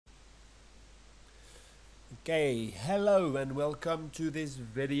Okay, hello and welcome to this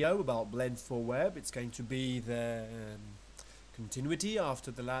video about Blend4web. It's going to be the continuity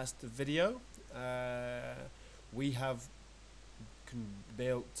after the last video. We have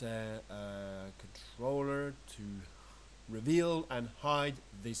built a controller to reveal and hide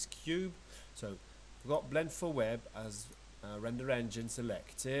this cube. So we've got Blend4web as a render engine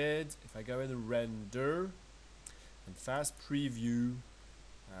selected. If I go in the render and fast preview,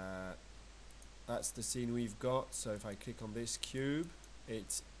 that's the scene we've got. So if I click on this cube,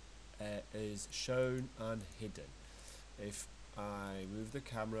 it is shown and hidden. If I move the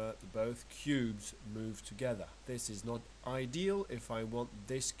camera, both cubes move together. This is not ideal if I want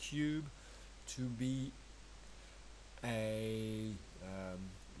this cube to be a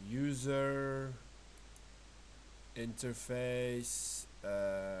user interface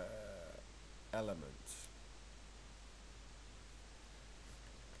element.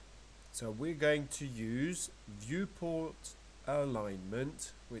 So we're going to use viewport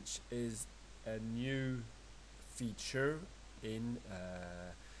alignment, which is a new feature in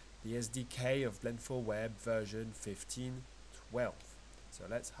the SDK of Blend4web version 15.12. So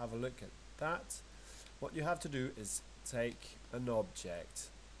let's have a look at that. What you have to do is take an object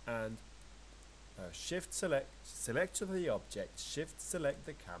and shift select to the object, shift select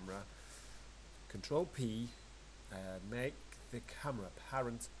the camera, Control P, make the camera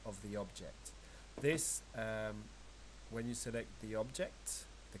parent of the object. This when you select the object,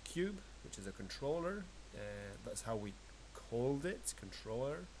 the cube, which is a controller, that's how we called it,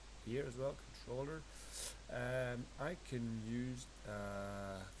 controller, here as well, controller. I can use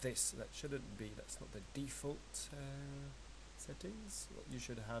this. That shouldn't be, that's not the default settings. What you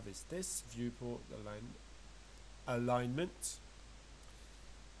should have is this viewport alignment.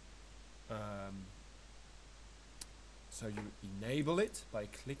 So you enable it by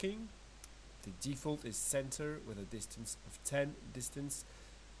clicking. The default is center with a distance of 10. Distance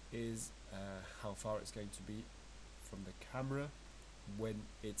is how far it's going to be from the camera when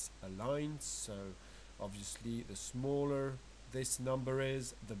it's aligned. So obviously the smaller this number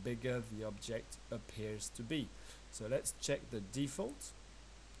is, the bigger the object appears to be. So let's check the default.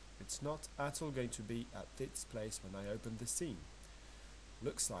 It's not at all going to be at this place when I open the scene.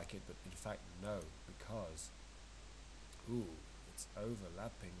 Looks like it, but in fact no, because it's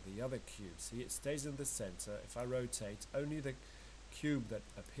overlapping the other cube. See, it stays in the center. If I rotate, only the cube that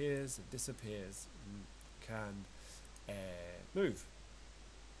appears and disappears can move.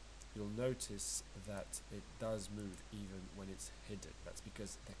 You'll notice that it does move even when it's hidden. That's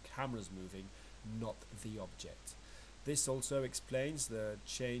because the camera's moving, not the object. This also explains the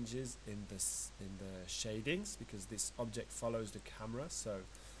changes in the shadings, because this object follows the camera. So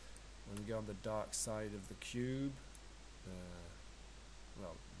when we go on the dark side of the cube,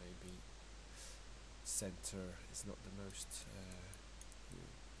 well, maybe center is not the most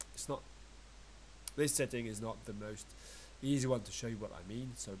it's not, this setting is not the most easy one to show you what I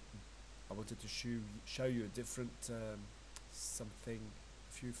mean. So I wanted to show you a different a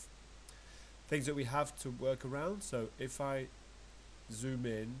few things that we have to work around. So if I zoom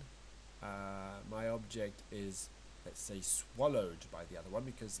in, my object is, let's say, swallowed by the other one,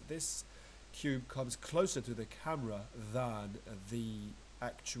 because this cube comes closer to the camera than the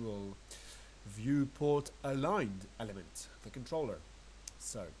actual viewport aligned element, the controller.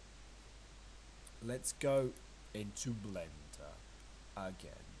 So let's go into Blender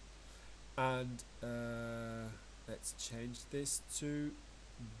again, and let's change this to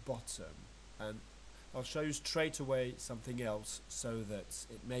bottom, and I'll show you straight away something else so that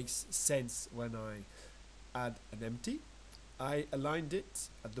it makes sense when I add an empty. I aligned it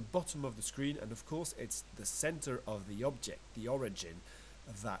at the bottom of the screen, and of course it's the center of the object, the origin,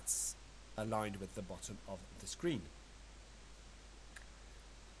 that's aligned with the bottom of the screen.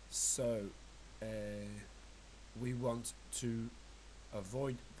 So we want to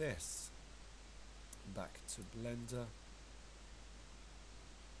avoid this. Back to Blender,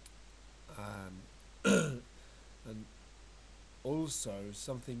 and also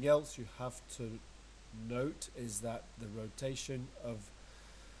something else you have to note is that the rotation of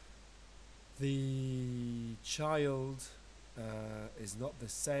the child is not the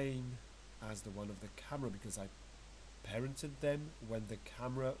same as the one of the camera, because I parented them when the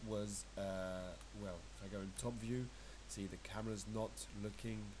camera was well, if I go in top view, see the camera's not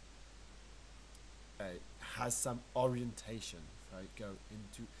looking, has some orientation. If I go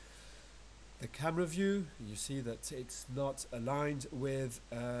into the camera view, you see that it's not aligned with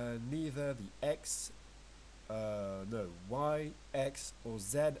neither the X, Y, X or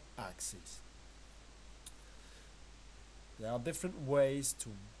Z axis. There are different ways to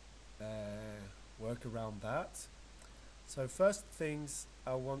work around that. So first things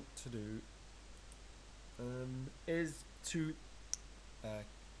I want to do is to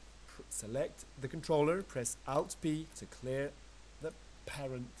select the controller, press Alt P to clear the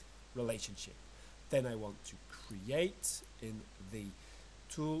parent relationship. Then I want to create in the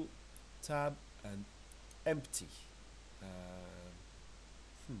tool tab an empty.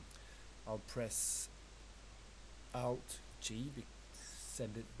 I'll press Alt G,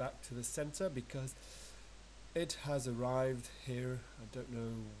 send it back to the center because it has arrived here. I don't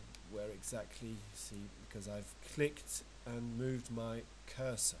know where exactly, see, because I've clicked and moved my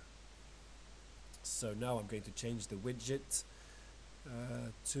cursor. So now I'm going to change the widget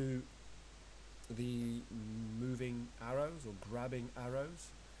to the moving arrows or grabbing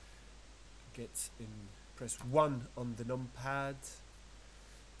arrows. Press 1 on the numpad,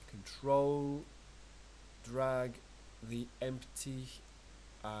 control, drag the empty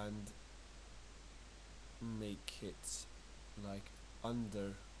and make it like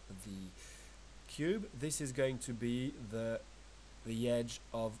under the cube. This is going to be the edge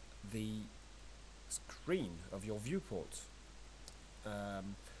of the screen of your viewport.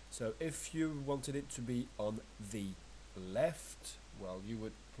 So if you wanted it to be on the left, well, you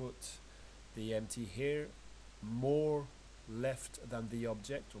would put the empty here more left than the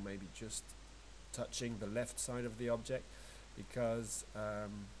object, or maybe just touching the left side of the object, because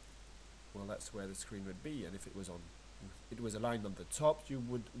well, that's where the screen would be. And if it was aligned on the top, you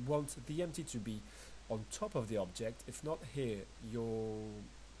would want the empty to be on top of the object. If not here, your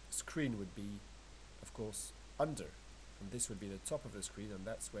screen would be, of course, under, and this would be the top of the screen, and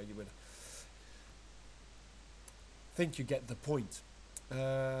that's where you would think you get the point.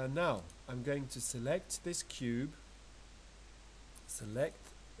 Now I'm going to select this cube,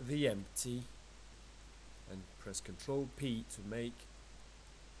 select the empty, and press Ctrl P to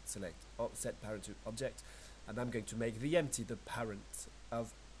select set parent to object, and I'm going to make the empty the parent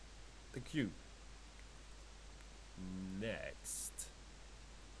of the cube. Next,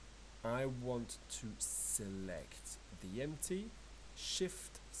 I want to select the empty,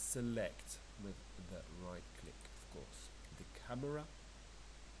 shift select with the right click, of course, the camera,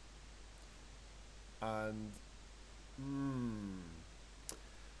 and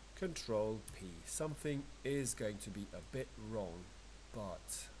Control P. Something is going to be a bit wrong,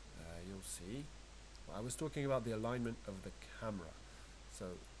 but you'll see. Well, I was talking about the alignment of the camera, so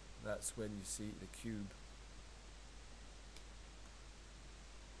that's when you see the cube.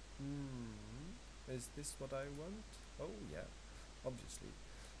 Is this what I want? Oh yeah, obviously.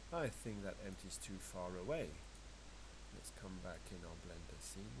 I think that empty is too far away. Let's come back in our Blender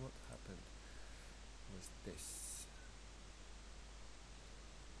scene. What happened with this?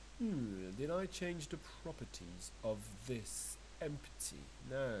 Did I change the properties of this empty?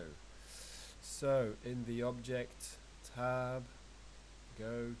 No. So in the object tab,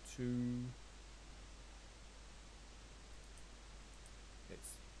 go to,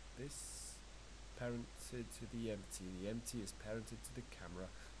 it's this parented to the empty is parented to the camera.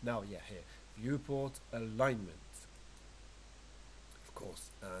 Now yeah, here, viewport alignment, of course,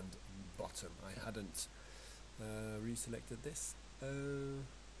 and bottom. I hadn't reselected this.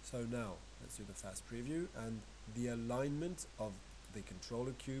 So now let's do the fast preview, and the alignment of the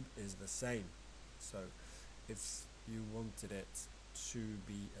controller cube is the same. So if you wanted it to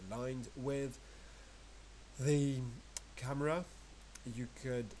be aligned with the camera, you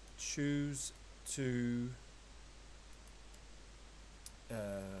could choose to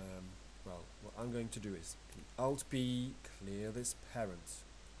well, what I'm going to do is Alt P, clear this parent,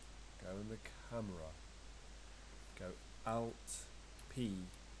 go in the camera, go Alt P,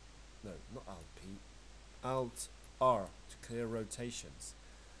 no, not Alt P, Alt R to clear rotations.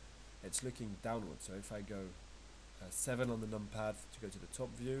 It's looking downward, so if I go 7 on the numpad to go to the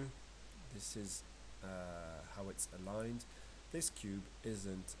top view, this is how it's aligned. This cube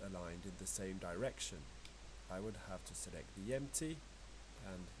isn't aligned in the same direction. I would have to select the empty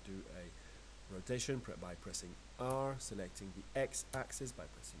and do a rotation by pressing R, selecting the X axis by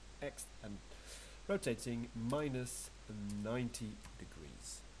pressing X, and rotating minus 90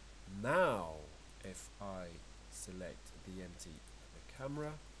 degrees. Now if I select the empty of the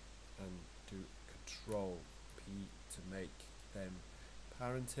camera and do Control P to make them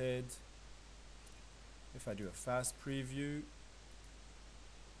parented, if I do a fast preview,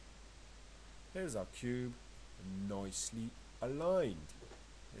 here's our cube, nicely aligned.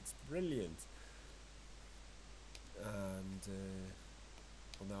 It's brilliant. And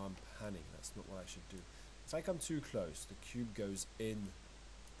well, now I'm panning. That's not what I should do. If I come too close, the cube goes in,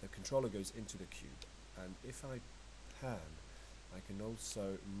 the controller goes into the cube. And if I pan, I can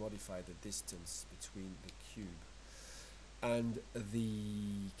also modify the distance between the cube and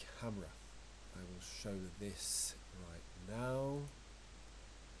the camera. I will show this right now.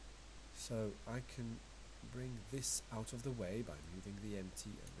 So I can bring this out of the way by moving the empty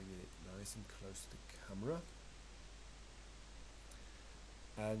and bringing it nice and close to the camera.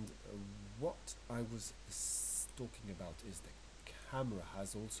 And what I was talking about is the camera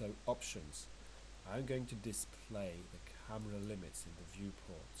has also options. I'm going to display the camera limits in the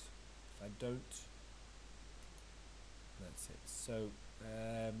viewport. If I don't, that's it. So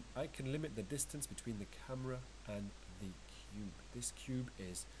I can limit the distance between the camera and the cube. This cube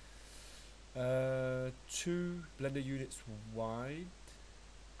is 2 Blender units wide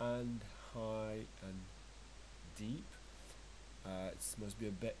and high and deep. It must be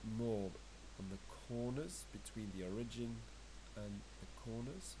a bit more on the corners between the origin and the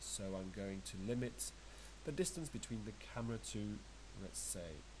corners, so I'm going to limit the distance between the camera to, let's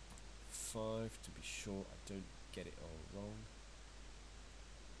say, 5 to be sure I don't get it all wrong.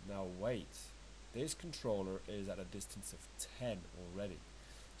 Now wait, this controller is at a distance of 10 already,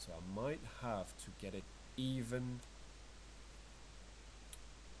 so I might have to get it even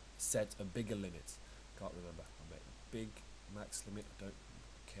set a bigger limit. Can't remember. I'll make a big max limit. I don't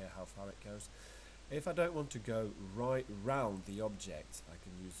care how far it goes. If I don't want to go right round the object, I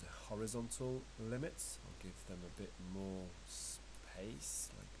can use the horizontal limits. I'll give them a bit more space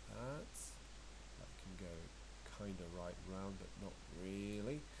like that. That can go kind of right round, but not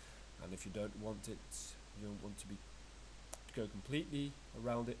really. And if you don't want it, you don't want to go completely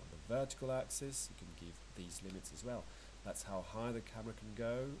around it on the vertical axis, you can give these limits as well. That's how high the camera can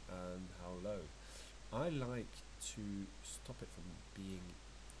go and how low. I like to stop it from being,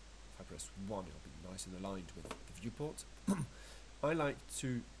 if I press 1 it'll be nice and aligned with the viewport. I like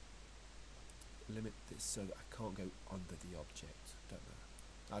to limit this so that I can't go under the object. Don't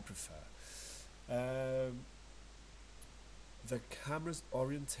know. I prefer. The camera's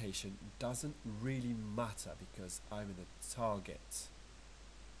orientation doesn't really matter because I'm in a target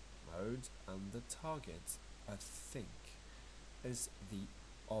mode, and the target, I think, is the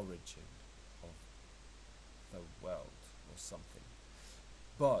origin of the world or something.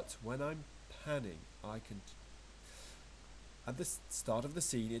 But when I'm panning, I can, at the start of the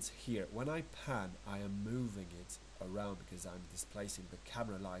scene it's here. When I pan, I am moving it around because I'm displacing the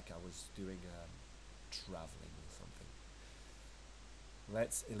camera like I was doing traveling or something.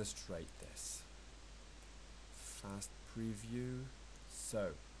 Let's illustrate this. Fast preview.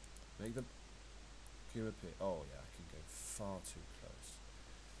 So, make the cube appear. Oh yeah, I can go far too close.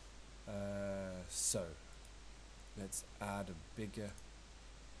 So, let's add a bigger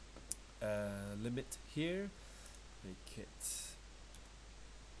limit here. Make it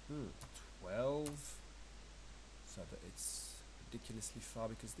 12, so that it's ridiculously far,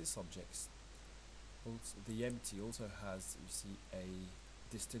 because this object, also, the empty, also has, you see, a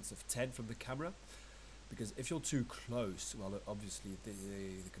distance of 10 from the camera. Because if you're too close, well, obviously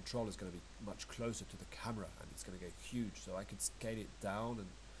the controller is going to be much closer to the camera and it's going to get huge. So I could scale it down and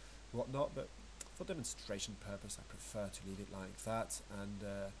whatnot, but for demonstration purpose I prefer to leave it like that and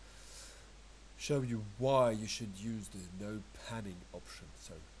show you why you should use the no panning option.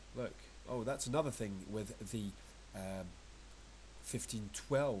 So look, oh, that's another thing with the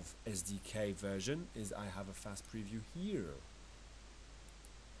 1512 SDK version, is I have a fast preview here.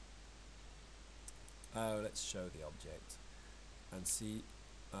 Let's show the object and see,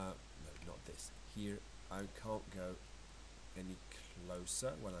 no, not this. Here I can't go any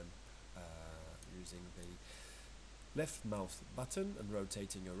closer when I'm using the left mouse button and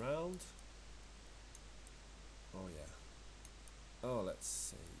rotating around. Oh yeah. Oh, let's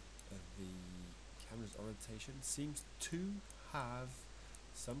see. The camera's orientation seems to have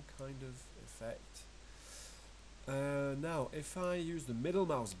some kind of effect. Now, if I use the middle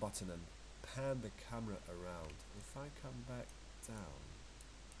mouse button and pan the camera around, if I come back down,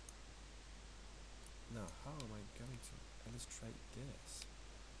 now how am I going to illustrate this?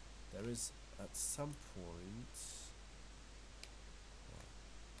 There is at some point, well,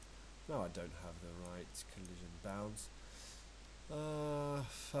 no, I don't have the right collision bounds.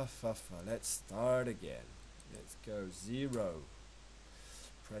 Let's start again. Let's go 0,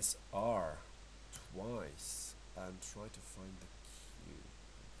 press R twice and try to find the cube.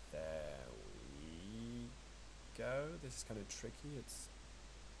 There we go. This is kind of tricky. It's,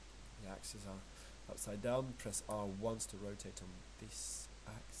 the axes are upside down. Press R once to rotate on this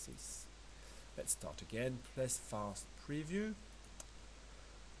axis. Let's start again. Press fast preview.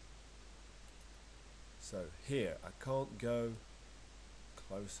 So here I can't go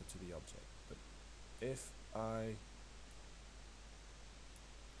closer to the object, but if I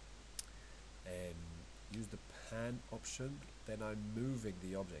use the pan option, then I'm moving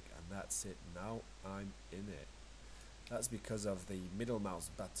the object, and that's it. Now I'm in it. That's because of the middle mouse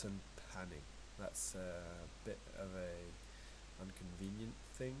button panning. That's a bit of a inconvenient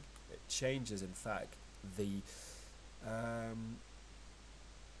thing. It changes, in fact, the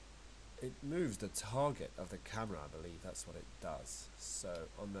it moves the target of the camera, I believe. That's what it does. So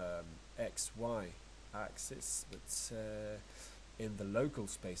on the XY axis, but in the local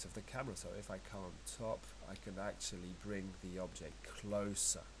space of the camera. So if I come on top, I can actually bring the object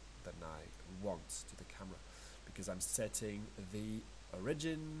closer than I want to the camera, because I'm setting the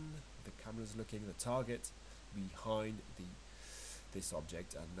origin, the camera's looking, the target behind this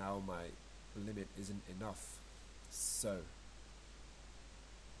object, and now my limit isn't enough. So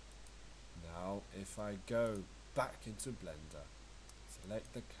now if I go back into Blender,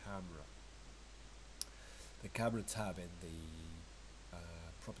 select the camera tab in the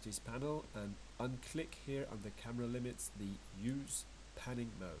properties panel, and unclick here on the camera limits the use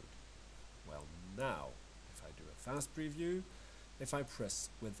panning mode. Well, now if I do a fast preview, if I press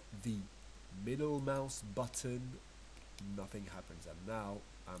with the middle mouse button, nothing happens, and now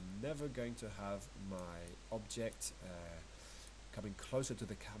I'm never going to have my object coming closer to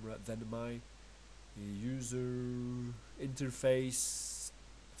the camera than my user interface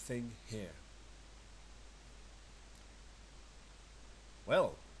thing here.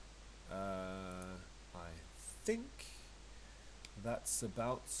 Well, I think that's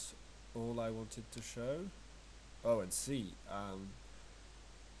about all I wanted to show. Oh, and see,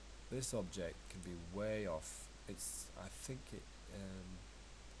 this object can be way off. I think it,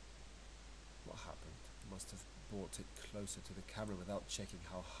 what happened? Must have brought it closer to the camera without checking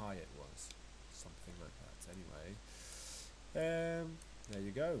how high it was. Something like that. Anyway, there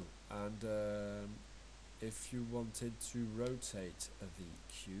you go. And if you wanted to rotate the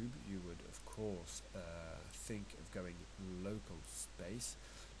cube, you would of course think of going local space,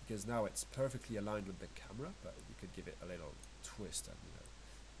 because now it's perfectly aligned with the camera, but you could give it a little twist and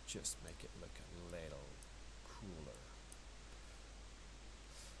just make it look a little cooler.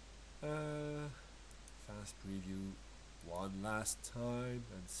 Fast preview one last time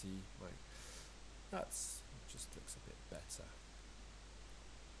and see that's just looks a bit better.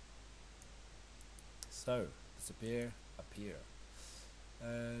 So disappear, appear,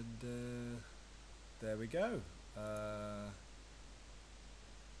 and there we go.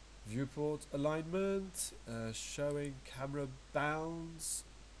 Viewport alignment, showing camera bounds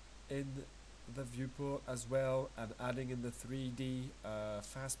in the viewport as well, and adding in the 3D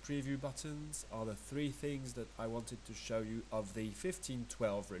fast preview buttons are the three things that I wanted to show you of the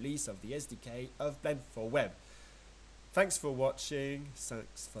 15.12 release of the SDK of Blend4web. Thanks for watching,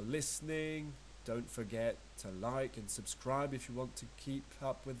 thanks for listening. Don't forget to like and subscribe if you want to keep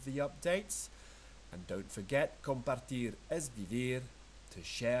up with the updates, and don't forget, compartir es vivir, to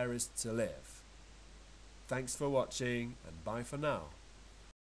share is to live. Thanks for watching, and bye for now.